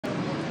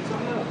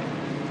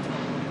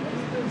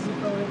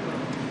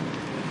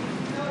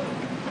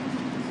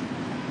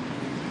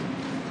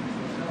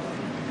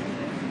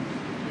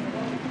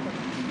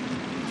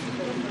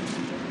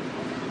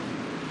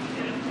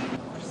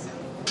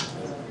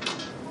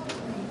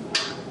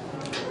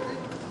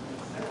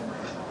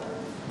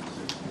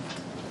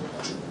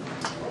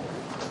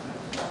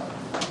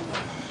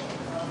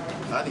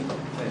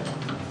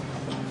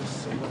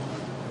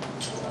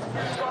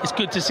it's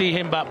good to see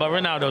him back, but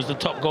Ronaldo's the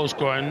top goal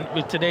scorer, and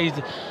with today's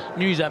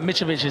news that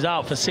Mitrovic is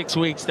out for 6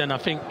 weeks, then I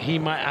think he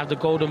might have the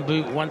golden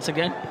boot once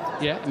again.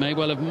 Yeah, may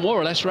well have more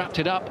or less wrapped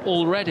it up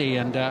already,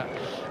 and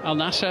Al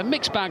Nassr,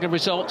 mixed bag of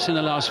results in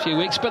the last few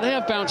weeks, but they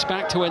have bounced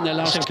back to win their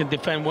last. Can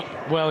defend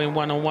well in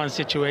one-on-one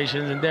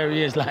situations, and there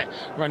he is, like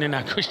running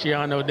at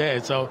Cristiano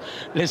there. So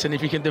listen,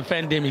 if you can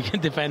defend him, you can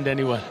defend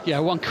anyone. Yeah,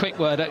 one quick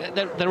word: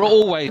 they're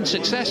always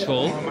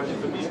successful,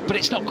 but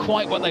it's not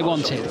quite what they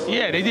wanted.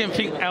 Yeah, they didn't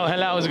think Al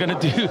Hilal was going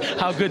to do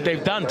how good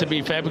they've done, to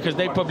be fair, because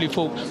they probably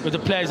thought with the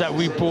players that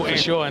we brought in,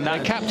 sure, and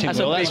that captain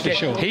will, that's for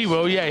sure. He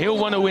will, yeah, he'll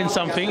want to win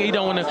something. He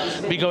don't want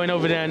to be going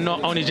over there and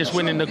not only just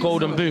winning the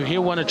golden boot.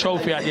 He'll want a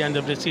trophy at the end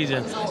of the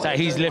season that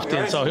he's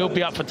lifting, so he'll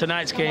be up for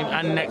tonight's game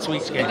and next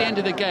week's game. At the end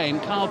of the game,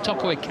 Carl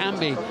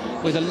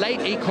Toko-Ekambi with a late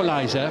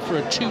equaliser for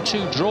a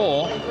 2-2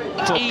 draw.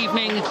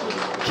 Evening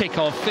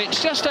kickoff.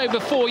 It's just over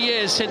 4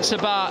 years since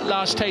Ahba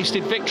last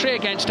tasted victory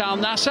against Al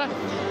Nassr,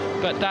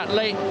 but that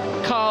late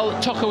Carl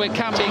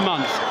Toko-Ekambi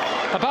month.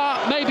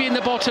 Ahba maybe in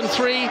the bottom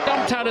three,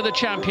 dumped out of the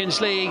Champions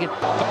League.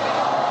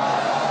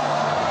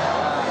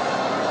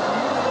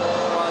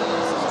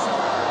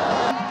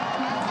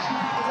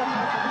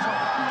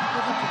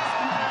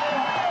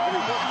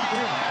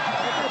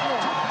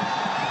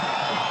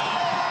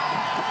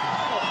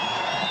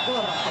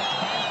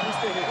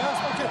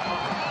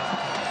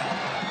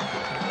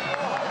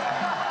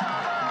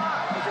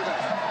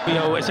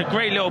 It's a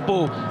great little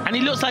ball, and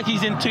he looks like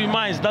he's in two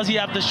minds. Does he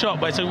have the shot?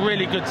 But it's a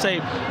really good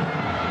save.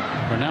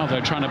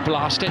 Ronaldo trying to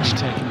blast it,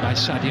 taken by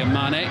Sadio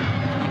Mane.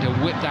 Trying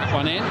to whip that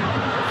one in.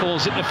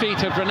 Falls at the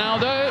feet of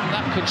Ronaldo.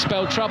 That could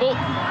spell trouble.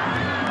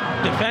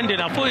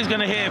 Defending. I thought he was going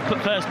to hit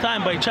it first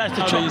time, but he tries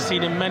to chop. You've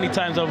seen him many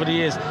times over the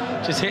years.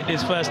 Just hit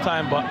this first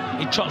time, but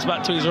he chops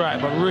back to his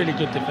right. But really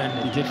good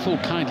defending. He did fall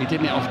kindly,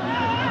 didn't it?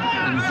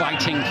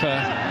 Inviting for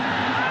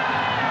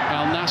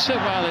Al Nassr.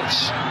 Well,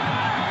 it's.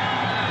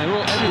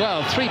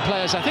 Well, three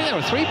players. I think there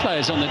were three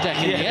players on the deck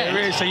in the end.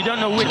 There is. So you don't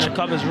know which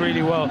covers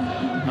really well.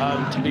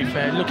 To be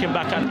fair, looking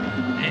back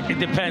at it,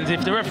 depends.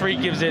 If the referee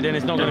gives it, then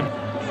it's not going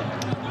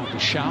to.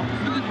 Sharp,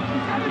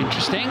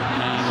 interesting,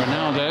 and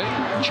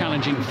Ronaldo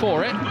challenging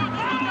for it.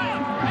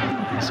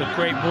 It's a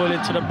great ball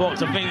into the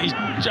box. I think he's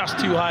just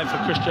too high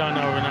for Cristiano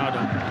Ronaldo.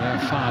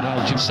 Yeah, fired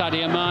out.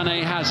 Sadio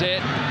Mane has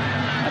it.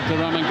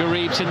 Abdurrahman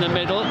Garib's in the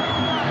middle.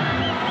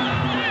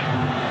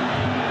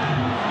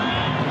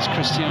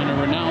 Cristiano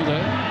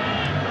Ronaldo.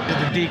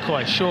 The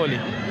decoy, surely.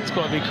 It's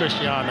got to be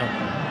Cristiano.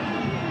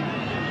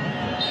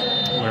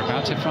 We're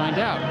about to find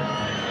out.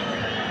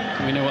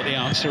 We know what the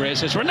answer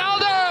is. As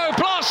Ronaldo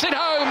blasts it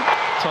home.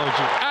 Told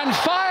you. And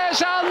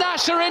fires Al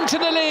Nassr into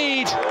the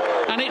lead.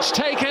 And it's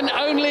taken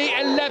only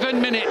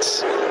 11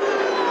 minutes.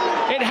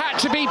 It had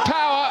to be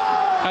power,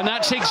 and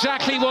that's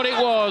exactly what it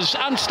was.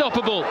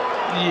 Unstoppable.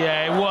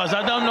 Yeah, it was.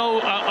 I don't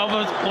know. I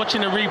was watching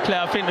the replay.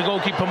 I think the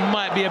goalkeeper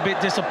might be a bit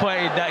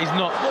disappointed that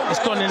it's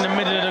gone in the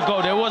middle of the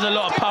goal. There was a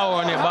lot of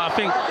power on it, but I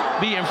think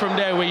beating from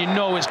there where you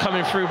know it's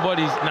coming through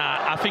bodies,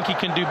 I think he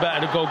can do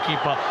better, the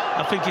goalkeeper.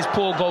 I think it's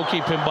poor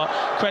goalkeeping, but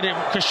credit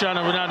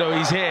Cristiano Ronaldo,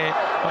 he's here,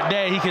 but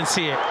there he can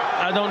see it.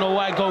 I don't know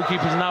why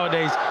goalkeepers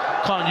nowadays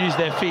can't use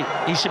their feet.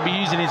 He should be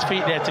using his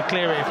feet there to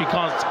clear it if he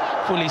can't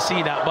fully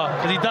see that, but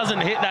because he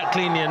doesn't hit that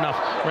cleanly enough.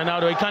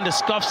 Ronaldo, he kind of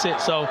scuffs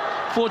it, so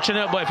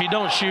fortunate, but if you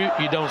don't shoot,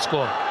 you don't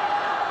score.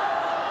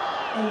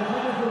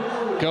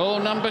 Goal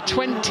number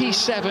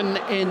 27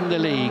 in the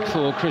league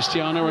for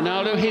Cristiano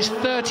Ronaldo, his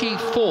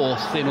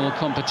 34th in all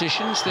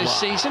competitions this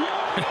season.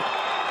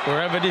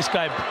 Wherever this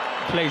guy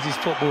plays his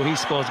football, he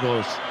scores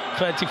goals.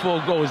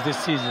 34 goals this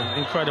season,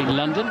 incredible. In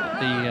London,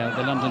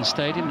 the London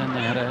Stadium, then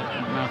they had a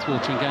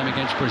mouth-watering game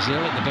against Brazil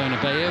at the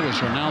Bernabeu. Was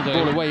Ronaldo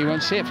all away? You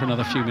won't see it for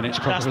another few minutes,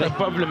 probably. That's the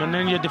problem, and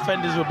then your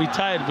defenders will be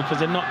tired because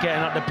they're not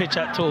getting up the pitch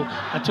at all,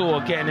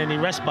 or getting any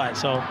respite.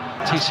 So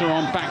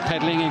Tisserand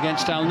backpedaling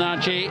against Al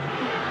Naji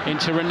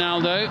into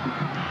Ronaldo.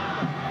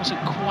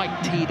 Wasn't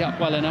quite teed up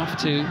well enough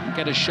to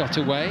get a shot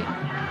away.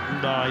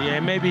 No, yeah,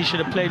 maybe he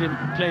should have played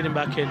him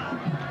back in.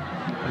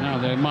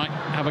 Ronaldo might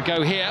have a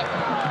go here.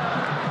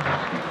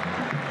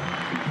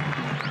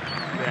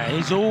 Yeah,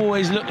 he's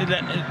always looking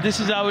at. This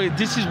is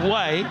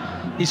why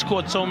he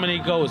scored so many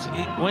goals.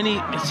 When he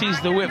sees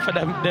the width for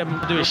them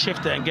do a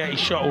shifter and get his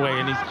shot away,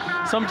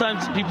 and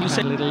sometimes people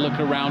say a little look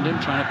around him,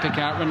 trying to pick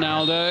out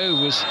Ronaldo,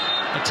 who was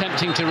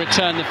attempting to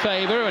return the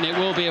favour, and it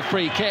will be a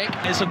free kick.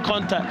 It's a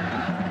contact.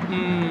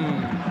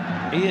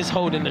 He is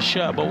holding the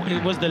shirt, but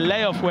it was the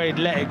layoff where he'd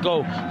let it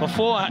go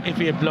before if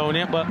he had blown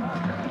it, but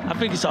I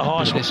think it's a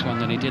harsh this one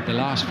than he did the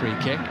last free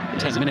kick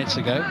 10 minutes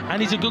ago.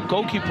 And he's a good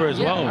goalkeeper as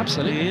well.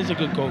 Absolutely. He is a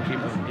good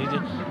goalkeeper.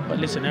 But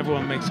listen,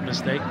 everyone makes a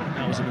mistake.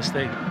 That was a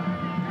mistake.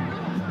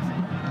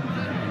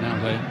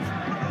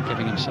 Ronaldo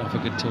giving himself a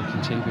good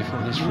talking to before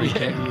this free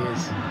kick. He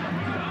is.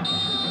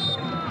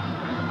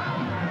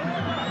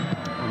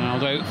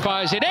 Ronaldo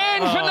fires it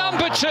in for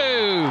number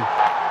 2.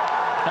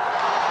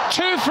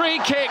 2 free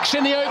kicks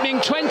in the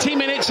opening 20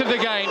 minutes of the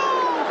game.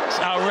 It's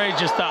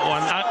outrageous, that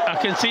one. I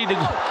can see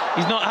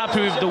he's not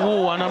happy with the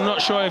wall, and I'm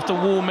not sure if the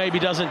wall maybe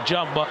doesn't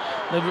jump, but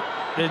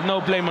There's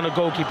no blame on the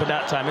goalkeeper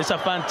that time. It's a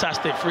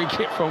fantastic free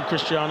kick from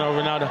Cristiano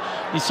Ronaldo.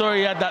 You saw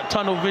he had that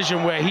tunnel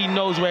vision where he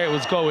knows where it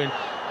was going,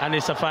 and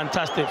it's a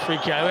fantastic free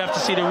kick. We have to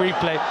see the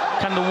replay.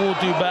 Can the wall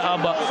do better?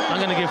 But I'm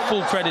going to give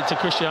full credit to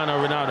Cristiano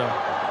Ronaldo.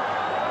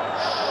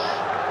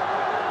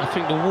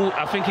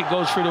 I think it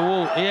goes through the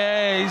wall.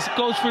 Yeah, it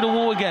goes through the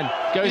wall again.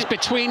 Goes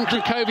between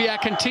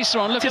Krychowiak and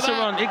Tisserand. Look at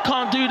that. It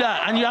can't do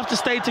that, and you have to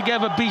stay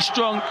together, be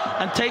strong,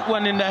 and take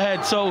one in the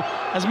head. So,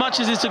 as much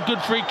as it's a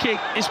good free kick,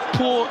 it's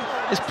poor.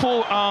 It's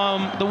poor.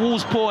 The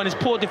wall's poor, and it's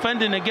poor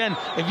defending again.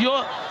 If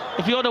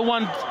you're the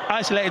one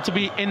isolated to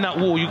be in that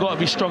wall, you've got to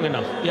be strong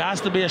enough. It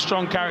has to be a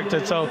strong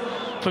character. So,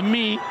 for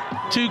me,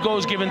 2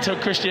 goals given to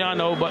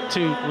Cristiano, but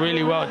 2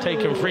 really well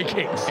taken free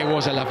kicks. It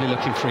was a lovely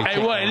looking free kick.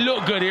 It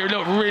looked good. It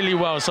looked really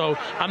well. So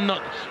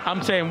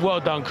I'm saying well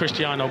done,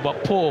 Cristiano,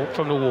 but poor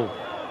from the wall.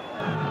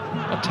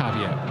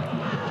 Ottavio,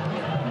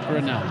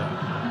 Ronaldo,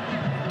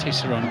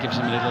 Tisserand gives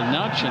him a little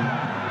nudge, and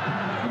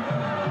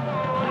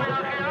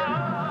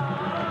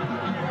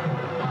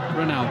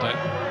Ronaldo,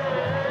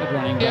 good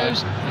running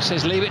goes. He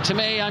says, "Leave it to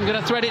me. I'm going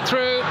to thread it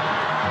through."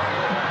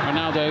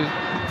 Ronaldo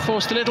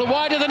forced a little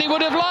wider than he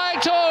would have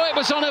liked. Oh, it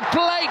was on a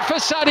plate for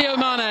Sadio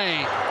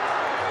Mane.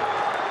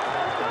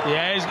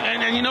 Yeah,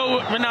 and you know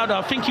what, Ronaldo,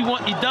 I think he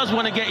does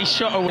want to get his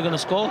shot, or we're going to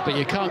score. But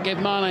you can't give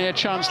Mane a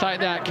chance like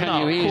that,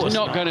 can you? He's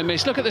not going to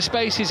miss. Look at the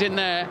spaces in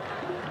there,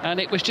 and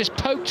it was just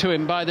poked to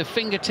him by the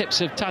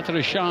fingertips of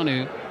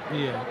Tatarusanu.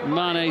 Yeah.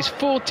 Mane's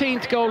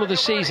 14th goal of the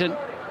season.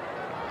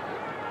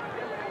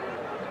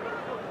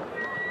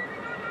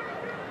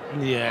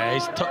 Yeah,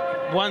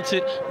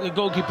 the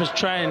goalkeeper's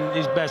trying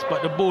his best,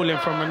 but the ball in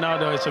from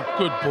Ronaldo is a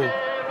good ball.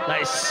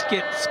 Like,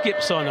 it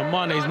skips on, and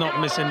Mane's not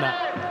missing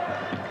that.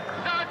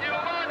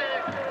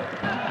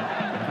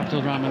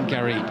 Abdulrahman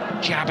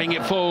Garib jabbing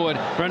it forward.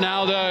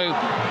 Ronaldo,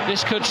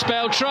 this could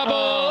spell trouble.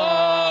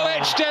 Oh,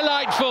 it's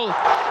delightful.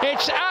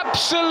 It's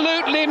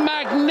absolutely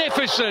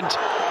magnificent.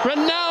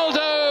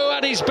 Ronaldo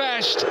at his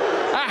best.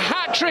 A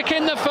hat-trick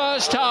in the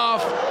first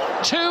half.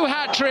 2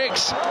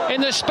 hat-tricks in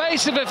the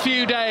space of a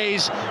few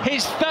days.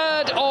 His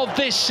 3rd of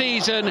this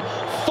season.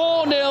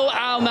 4-0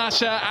 Al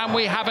Nassr, and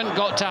we haven't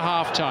got to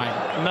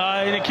half-time.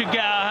 No, it could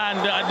get out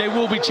of hand. They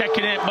will be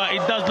checking it, but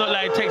it does look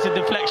like it takes a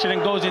deflection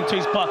and goes into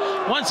his path.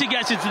 Once he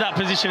gets into that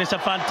position, it's a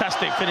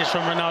fantastic finish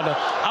from Ronaldo.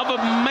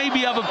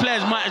 Maybe other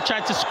players might have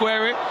tried to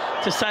square it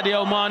to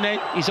Sadio Mane.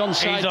 He's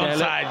onside. He's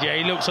onside, yeah,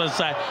 he looks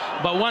onside.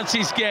 But once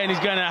he's going a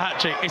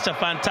hat-trick, it's a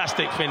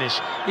fantastic finish.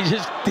 He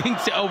just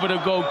dinks it over the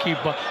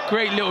goalkeeper.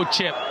 Great little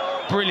chip.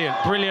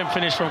 Brilliant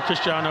finish from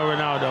Cristiano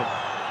Ronaldo.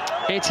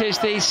 It is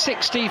the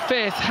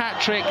 65th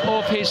hat-trick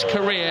of his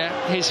career,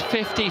 his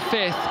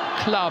 55th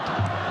club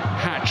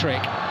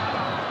hat-trick.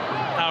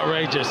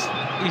 Outrageous.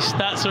 His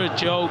stats are a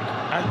joke,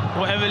 and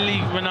whatever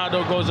league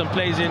Ronaldo goes and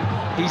plays in,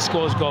 he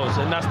scores goals,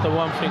 and that's the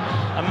one thing.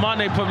 And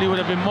Mane probably would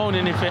have been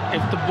moaning if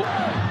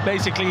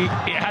basically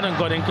it hadn't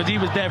got in, because he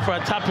was there for a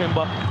tap-in,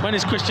 but when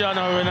it's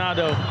Cristiano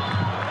Ronaldo...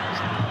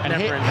 And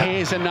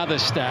here's another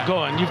stat. Go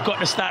on, you've got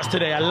the stats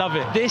today, I love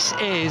it. This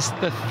is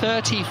the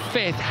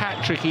 35th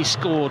hat-trick he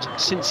scored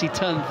since he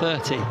turned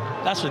 30.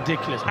 That's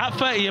ridiculous. At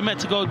 30, you're meant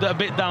to go a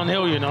bit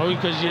downhill, you know,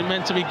 because you're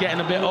meant to be getting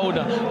a bit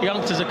older.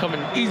 Youngsters are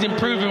coming. He's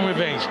improving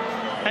with age.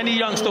 Any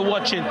youngster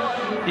watching,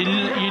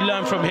 you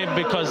learn from him,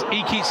 because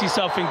he keeps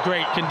himself in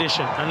great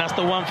condition, and that's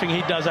the one thing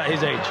he does at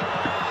his age.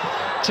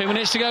 2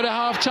 minutes to go to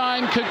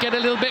half-time. Could get a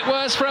little bit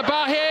worse for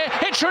Ahba here.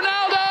 It's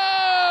Ronaldo!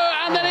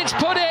 And then it's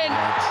put in.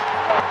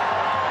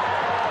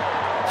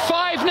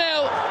 5-0,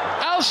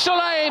 Al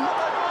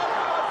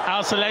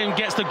Sulaim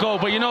gets the goal,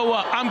 but you know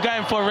what?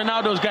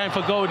 Ronaldo's going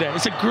for goal there.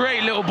 It's a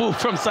great little ball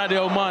from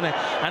Sadio Mane,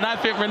 and I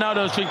think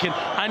Ronaldo's thinking,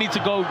 I need to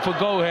go for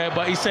goal here,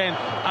 but he's saying,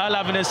 I'll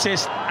have an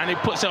assist, and he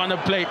puts it on the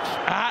plate.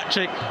 A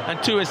hat-trick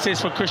and 2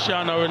 assists for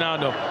Cristiano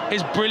Ronaldo.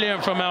 It's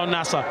brilliant from Al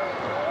Nassr.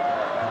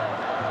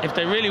 If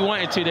they really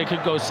wanted to, they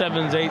could go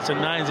 7s, 8s,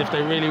 and 9s if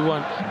they really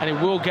want, and it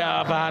will get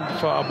out of hand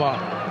for Ahba.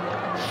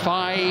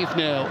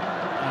 5-0.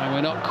 And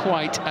we're not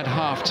quite at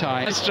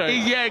half-time.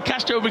 Yeah,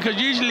 Castro, because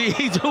usually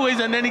he's always,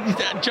 and then he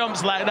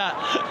jumps like that.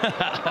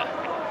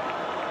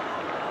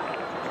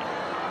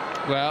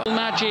 Well,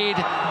 Majid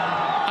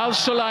Al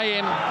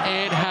Sulaim,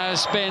 it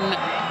has been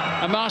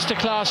a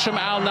masterclass from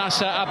Al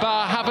Nassr.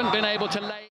 Ahba haven't been able to lay...